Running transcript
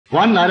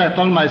One night I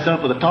found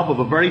myself at the top of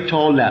a very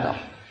tall ladder.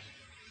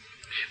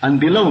 And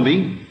below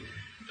me,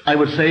 I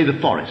would say the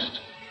forest.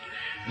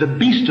 The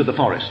beasts of the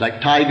forest,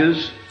 like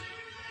tigers,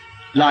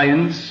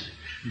 lions,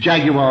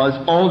 jaguars,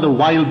 all the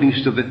wild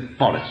beasts of the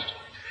forest.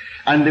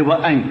 And they were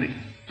angry,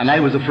 and I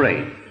was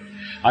afraid.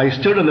 I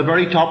stood on the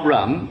very top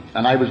rung,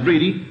 and I was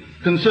really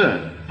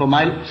concerned for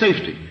my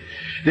safety.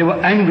 They were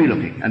angry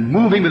looking and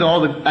moving with all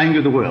the anger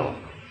of the world.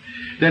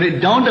 Then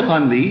it dawned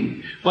upon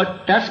me,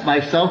 but that's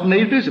myself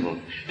made visible.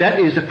 That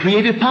is the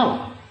creative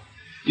power,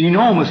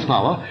 enormous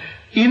power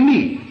in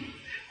me.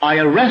 I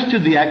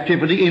arrested the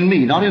activity in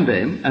me, not in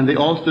them, and they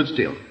all stood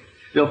still.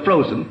 They were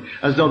frozen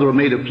as though they were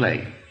made of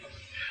clay.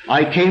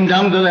 I came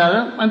down the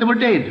ladder and they were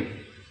dead.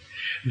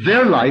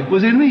 Their life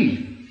was in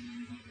me.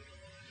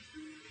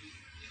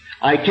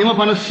 I came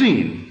upon a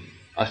scene,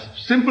 a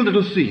simple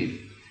little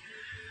scene.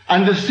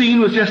 And the scene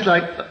was just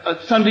like a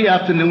Sunday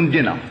afternoon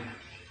dinner.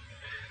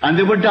 And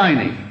they were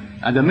dining.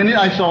 And the minute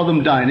I saw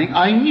them dining,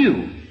 I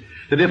knew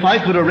that if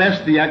I could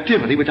arrest the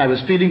activity which I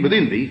was feeling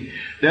within me,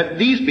 that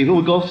these people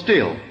would go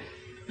still.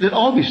 They'd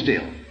all be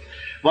still.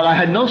 Well, I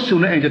had no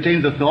sooner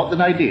entertained the thought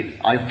than I did.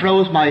 I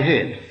froze my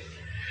head.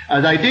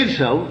 As I did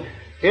so,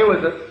 here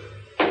was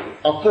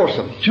a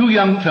foursome, two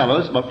young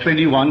fellows, about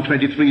 21,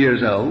 23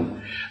 years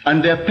old,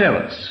 and their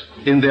parents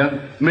in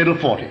their middle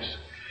 40s.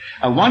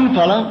 And one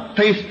fellow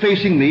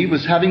facing me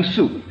was having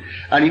soup,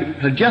 and he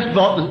had just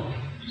brought the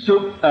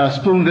soup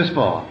spoon this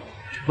far.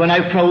 When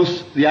I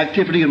froze the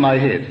activity in my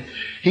head,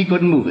 he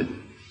couldn't move it.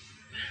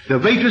 The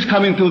waitress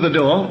coming through the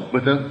door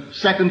with the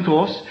second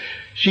course,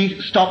 she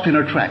stopped in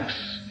her tracks.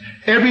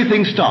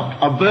 Everything stopped.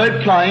 A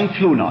bird flying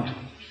flew not.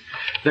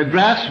 The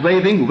grass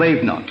waving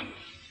waved not.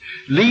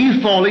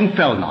 Leaves falling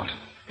fell not.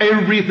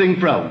 Everything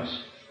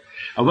froze.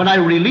 And when I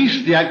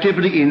released the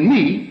activity in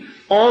me,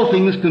 all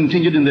things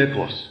continued in their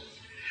course.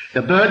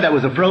 The bird that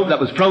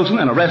was frozen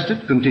and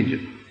arrested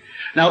continued.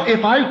 Now,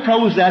 if I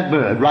froze that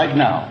bird right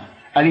now,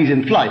 and he's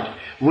in flight,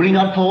 will he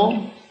not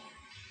fall?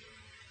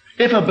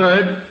 If a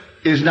bird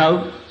is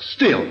now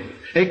still,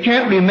 it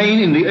can't remain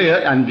in the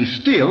air and be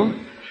still.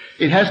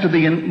 It has to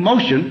be in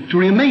motion to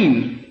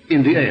remain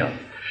in the air.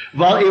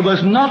 Well, it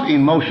was not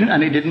in motion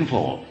and it didn't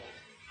fall.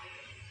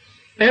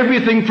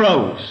 Everything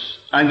froze,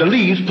 and the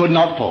leaves could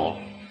not fall.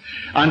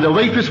 And the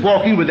waitress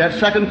walking with that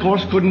second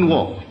course couldn't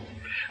walk.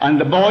 And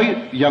the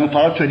boy, young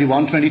fellow,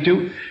 21,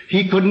 22,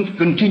 he couldn't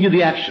continue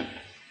the action.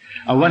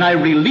 And when I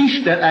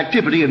released that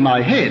activity in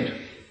my head,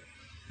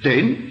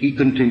 then he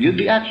continued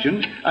the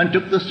action and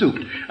took the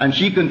soup. And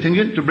she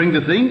continued to bring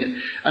the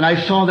thing, and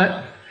I saw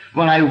that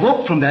when I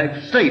woke from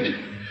that state,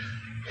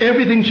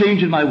 everything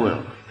changed in my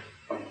world.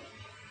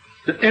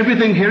 That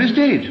everything here is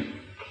dead.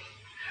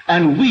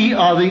 And we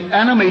are the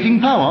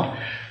animating power.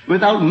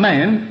 Without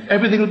man,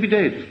 everything would be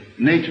dead.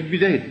 Nature would be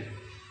dead.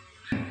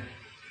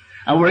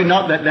 And were it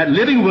not that that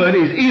living word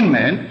is in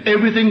man,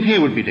 everything here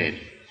would be dead.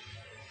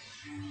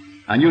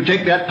 And you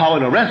take that power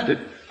and arrest it,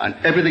 and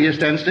everything is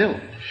stand still.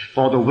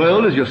 For the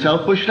world is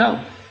yourself pushed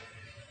out.